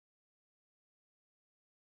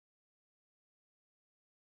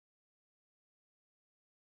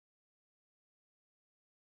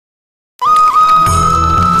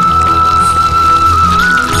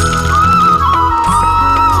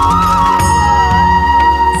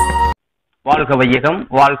வாழ்க வையகம்,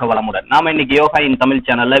 வாழ்க வளமுடன். நாம இன்னைக்கு யோகா இன் தமிழ்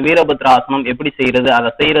சேனல்ல வீரபத்ராசனம் எப்படி செய்யறது, அதை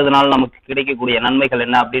செய்யறதுனால நமக்கு கிடைக்கக்கூடிய நன்மைகள்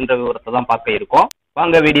என்ன அப்படின்ற விவரத்தை தான் பார்க்க இருக்கோம்.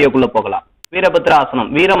 வாங்க வீடியோக்குள்ள போகலாம். வீரபத்ராசனம்,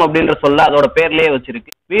 வீரம் அப்படின்ற சொல்ல அதோட பேர்லயே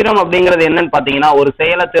வச்சிருக்கு. வீரம் அப்படிங்கிறது என்னன்னு பாத்தீங்கன்னா, ஒரு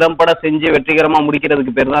செயலை திறம்பட செஞ்சு வெற்றிகரமா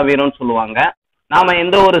முடிக்கிறதுக்கு பேர் தான் வீரம்னு சொல்லுவாங்க. நாம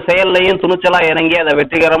எந்த ஒரு செயல்லையும் துணிச்சலா இறங்கி அதை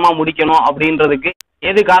வெற்றிகரமா முடிக்கணும் அப்படின்றதுக்கு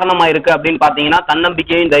எது காரணமா இருக்கு அப்படின்னு பாத்தீங்கன்னா,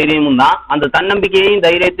 தன்னம்பிக்கையும் தைரியமும் தான். அந்த தன்னம்பிக்கையையும்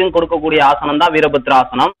தைரியத்தையும் கொடுக்கக்கூடிய ஆசனம் தான்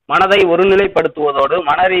வீரபத்ராசனம். மனதை ஒருநிலைப்படுத்துவதோடு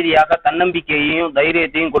மன ரீதியாக தன்னம்பிக்கையையும்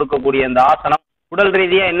தைரியத்தையும் கொடுக்கக்கூடிய இந்த ஆசனம் உடல்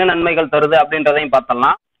ரீதியா என்ன நன்மைகள் தருது அப்படின்றதையும்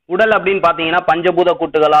பார்த்தலாம். உடல் அப்படின்னு பாத்தீங்கன்னா பஞ்சபூத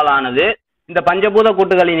கூட்டுகளால் ஆனது. இந்த பஞ்சபூத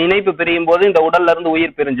கூட்டுகளின் இணைப்பு பிரியும் போது இந்த உடல்ல இருந்து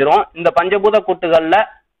உயிர் பிரிஞ்சிரும். இந்த பஞ்சபூத கூட்டுகள்ல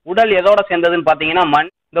உடல் எதோட சேர்ந்ததுன்னு பாத்தீங்கன்னா மண்.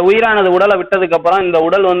 இந்த உயிரானது உடலை விட்டதுக்கு அப்புறம் இந்த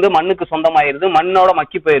உடல் மண்ணுக்கு சொந்தமாயிருது, மண்ணோட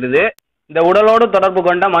மக்கி போயிருது. இந்த உடலோடு தொடர்பு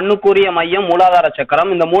கொண்ட மண்ணுக்குரிய மையம் மூலாதார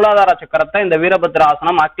சக்கரம். இந்த மூலாதார சக்கரத்தை இந்த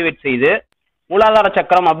வீரபத்ராசனம் ஆக்டிவேட் செய்து, மூலாதார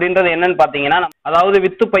சக்கரம் அப்படின்றது என்னன்னு பாத்தீங்கன்னா, அதாவது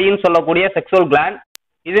வித்து பையின்னு சொல்லக்கூடிய செக்ஸுவல் கிளாண்ட்.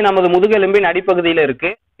 இது நமது முதுகெலும்பின் அடிப்பகுதியில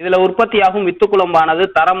இருக்கு. இதுல உற்பத்தியாகும் வித்து குழம்பானது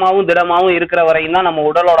தரமாவும் திடமாவும் இருக்கிற வரையும் தான் நம்ம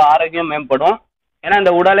உடலோட ஆரோக்கியம் மேம்படும். ஏன்னா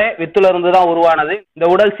இந்த உடலே வித்துல இருந்து தான் உருவானது. இந்த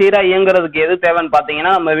உடல் சீரா இயங்குறதுக்கு எது தேவைன்னு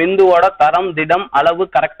பாத்தீங்கன்னா, நம்ம விந்துவோட தரம், திடம், அளவு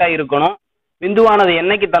கரெக்டா இருக்கணும். விந்துவானது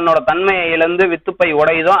என்னைக்கு தன்னோட தன்மையை இழந்து வித்துப்பை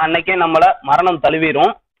உடையுதோ அன்னைக்கே நம்மள மரணம்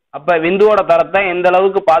தழுவிடும். அப்ப விந்துவோட தரத்தை எந்த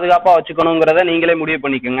அளவுக்கு பாதுகாப்பா வச்சுக்கணுங்கிறத நீங்களே முடிவு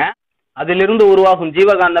பண்ணிக்கோங்க. அதிலிருந்து உருவாகும்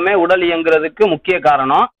ஜீவகாந்தமே உடல் இயங்குறதுக்கு முக்கிய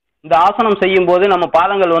காரணம். இந்த ஆசனம் செய்யும் போது நம்ம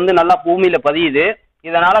பாதங்கள் நல்லா பூமியில பதியுது.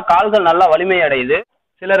 இதனால கால்கள் நல்லா வலிமை அடையுது.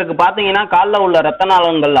 சிலருக்கு பாத்தீங்கன்னா காலில் உள்ள ரத்த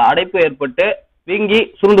நாளங்கள்ல அடைப்பு ஏற்பட்டு வீங்கி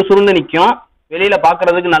சுருண்டு சுருண்டு நிற்கும். வெளியில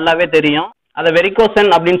பாக்குறதுக்கு நல்லாவே தெரியும். அதை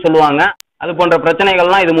வெரிகோசன் அப்படின்னு சொல்லுவாங்க. அது போன்ற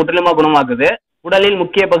பிரச்சனைகள்லாம் இது முற்றிலுமா குணமாக்குது. உடலில்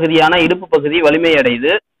முக்கிய பகுதியான இடுப்பு பகுதி வலிமை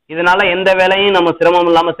அடையுது. இதனால எந்த வேலையும் நம்ம சிரமம்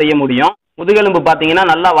இல்லாம செய்ய முடியும். முதுகெலும்பு பாத்தீங்கன்னா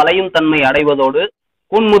நல்லா வளையும் தன்மை அடைவதோடு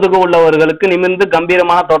கூன்முதுகு உள்ளவர்களுக்கு நிமிர்ந்து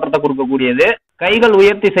கம்பீரமான தோற்றத்தை கொடுக்கக்கூடியது. கைகள்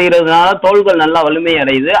உயர்த்தி செய்யறதுனால தோள்கள் நல்லா வலிமை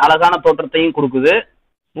அடையுது, அழகான தோற்றத்தையும் கொடுக்குது.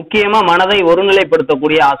 முக்கியமா மனதை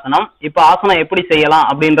ஒருநிலைப்படுத்தக்கூடிய ஆசனம். இப்ப ஆசனம் எப்படி செய்யலாம்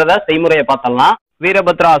அப்படின்றத செய்முறையை பார்த்தலாம்.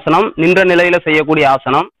 வீரபத்ராசனம் நின்ற நிலையில செய்யக்கூடிய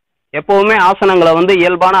ஆசனம். எப்பவுமே ஆசனங்களை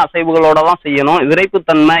இயல்பான அசைவுகளோட தான் செய்யணும்.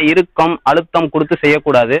 விரைப்புத்தன்மை, இறுக்கம், அழுத்தம் கொடுத்து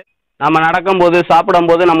செய்யக்கூடாது. நம்ம நடக்கும்போது, சாப்பிடும்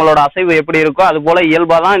போது நம்மளோட அசைவு எப்படி இருக்கோ அது போல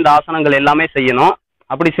இயல்பா தான் இந்த ஆசனங்கள் எல்லாமே செய்யணும்.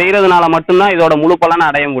 அப்படி செய்யறதுனால மட்டும்தான் இதோட முழு பலனை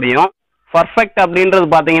அடைய முடியும். பர்ஃபெக்ட் அப்படின்றது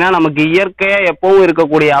பாத்தீங்கன்னா நமக்கு இயற்கையா எப்பவும்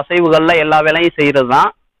இருக்கக்கூடிய அசைவுகள்ல எல்லா வேலையும் செய்யறது தான்.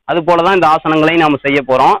 அது போலதான் இந்த ஆசனங்களையும் நாம செய்ய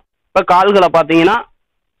போறோம். இப்ப கால்களை பாத்தீங்கன்னா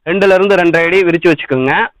 2ல இருந்து 2.5 அடி விரிச்சு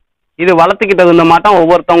வச்சுக்கோங்க. இது வளர்த்துக்கு தகுந்த மாட்டம்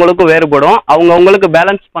ஒவ்வொருத்தவங்களுக்கும் வேறுபடும். அவங்கவுங்களுக்கு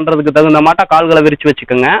பேலன்ஸ் பண்றதுக்கு தகுந்த மாட்டம் கால்களை விரிச்சு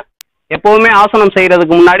வச்சுக்கோங்க. எப்பவுமே ஆசனம்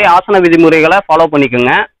செய்யறதுக்கு முன்னாடி ஆசன விதிமுறைகளை ஃபாலோ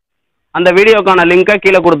பண்ணிக்கோங்க. அந்த வீடியோக்கான லிங்கை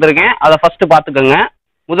கீழே கொடுத்துருக்கேன், அதை ஃபர்ஸ்ட் பார்த்துக்கோங்க.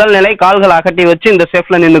 முதல் நிலை, கால்களை அகட்டி வச்சு இந்த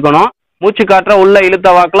ஷேப்ல நின்றுக்கணும். மூச்சு காற்ற உள்ள இழுத்த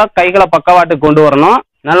வாக்குல கைகளை பக்கவாட்டுக்கு கொண்டு வரணும்.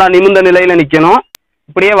 நல்லா நிமிர்ந்த நிலையில நிற்கணும்.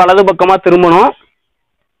 இப்படியே வலது பக்கமா திரும்பணும்.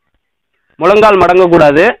 முழங்கால்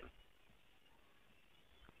மடங்கக்கூடாது.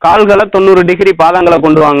 கால்களை 90 டிகிரி பாதங்களை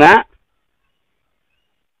கொண்டு வாங்க.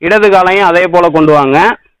 இடது காலையும் அதே போல கொண்டு வாங்க.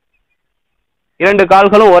 2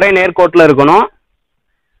 கால்களும் ஒரே நேர்கோட்டில் இருக்கணும்.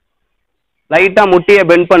 லைட்டா முட்டியை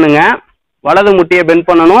பெண்ட் பண்ணுங்க. வலது முட்டியை பெண்ட்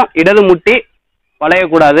பண்ணணும். இடது முட்டி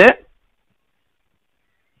வளையக்கூடாது.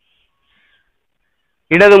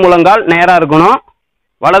 இடது முழங்கால் நேரா இருக்கணும்.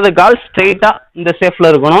 வலது கால் ஸ்ட்ரெயிட்டா இந்த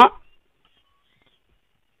ஷேப்ல இருக்கணும்.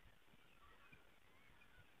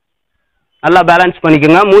 நல்லா பேலன்ஸ்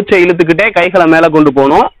பண்ணிக்கோங்க. மூச்சை இழுத்துக்கிட்டே கைகளை மேலே கொண்டு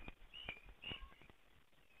போகணும்.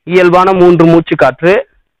 இயல்பான 3 மூச்சு காற்று.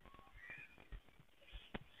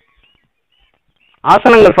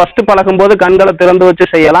 ஆசனங்கள் ஃபர்ஸ்ட் பழகும் போது கண்களை திறந்து வச்சு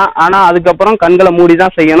செய்யலாம். ஆனா அதுக்கப்புறம் கண்களை மூடி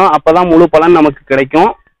தான் செய்யணும். அப்பதான் முழு பலன் நமக்கு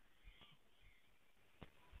கிடைக்கும்.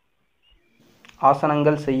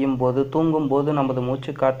 ஆசனங்கள் செய்யும் போது, தூங்கும் போது நமது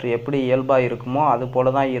மூச்சு காற்று எப்படி இயல்பா இருக்குமோ அது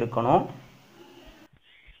போல தான் இருக்கணும்.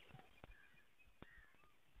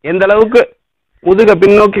 எந்த அளவுக்கு முதுக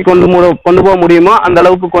பின்னோக்கி கொண்டு போக முடியுமோ அந்த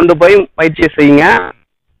அளவுக்கு கொண்டு போய் பயிற்சியை செய்யுங்க.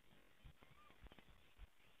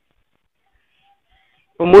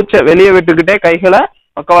 இப்போ மூச்சை வெளியே விட்டுக்கிட்டே கைகளை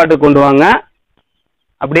பக்கவாட்டு கொண்டு வாங்க.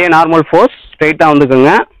 அப்படியே நார்மல் ஃபோர்ஸ் ஸ்ட்ரெயிட்டா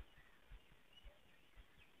வந்துக்குங்க.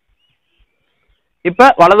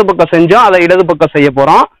 இப்ப வலது பக்கம் செஞ்சோம், அதை இடது பக்கம் செய்ய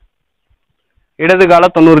போறோம். இடது காலை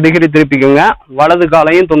 90 டிகிரி திருப்பிக்கோங்க. வலது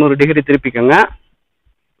காலையும் 90 டிகிரி திருப்பிக்கோங்க.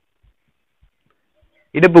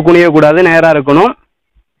 இடுப்பு குனியக்கூடாது, நேரா இருக்கணும்.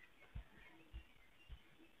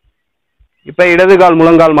 இப்ப இடது கால்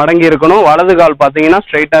முழங்கால் மடங்கி இருக்கணும். வலது கால் பார்த்தீங்கன்னா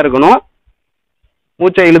ஸ்ட்ரைட்டா இருக்கணும்.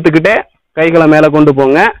 மூச்சை இழுத்துக்கிட்டே கைகளை மேலே கொண்டு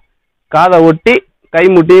போங்க. காதை ஒட்டி கை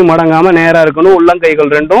முட்டியும் மடங்காம நேரா இருக்கணும்.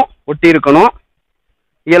 உள்ளங்கைகள் 2ம் ஒட்டி இருக்கணும்.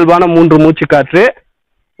 இயல்பான 3 மூச்சு காற்று.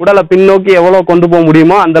 உடலை பின்னோக்கி எவ்வளோ கொண்டு போக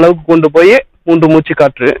முடியுமோ அந்த அளவுக்கு கொண்டு போய் 3 மூச்சு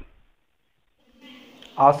காற்று.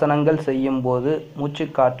 ஆசனங்கள் செய்யும்போது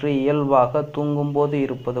மூச்சுக்காற்று இயல்பாக தூங்கும்போது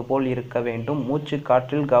இருப்பது போல் இருக்க வேண்டும்.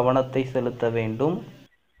 மூச்சுக்காற்றில் கவனத்தை செலுத்த வேண்டும்.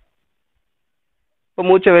 இப்போ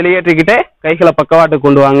மூச்சை வெளியேற்றிக்கிட்டே கைகளை பக்கவாட்டு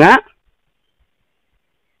கொண்டு வாங்க.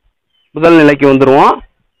 முதல் நிலைக்கு வந்துருவோம்.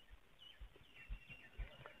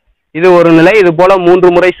 இது ஒரு நிலை. இது போல 3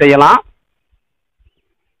 முறை செய்யலாம்.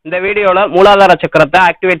 இந்த வீடியோல மூலாதார சக்கரத்தை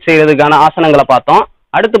ஆக்டிவேட் செய்யறதுக்கான ஆசனங்களை பார்த்தோம்.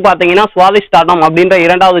 அடுத்து பாத்தீங்கன்னா சுவாதிஷ்டானம் அப்படின்ற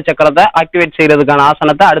 2வது சக்கரத்தை ஆக்டிவேட் செய்யறதுக்கான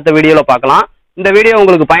ஆசனத்தை அடுத்த வீடியோல பார்க்கலாம். இந்த வீடியோ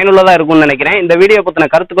உங்களுக்கு பயனுள்ளதா இருக்கும்னு நினைக்கிறேன். இந்த வீடியோ பத்தின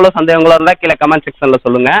கருத்துக்களோ சந்தேகங்களோ இருந்தா கீழே கமெண்ட் செக்ஷன்ல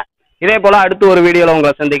சொல்லுங்க. இதே போல அடுத்து ஒரு வீடியோல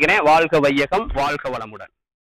உங்களை சந்திக்கிறேன். வாழ்க வையகம், வாழ்க வளமுடன்.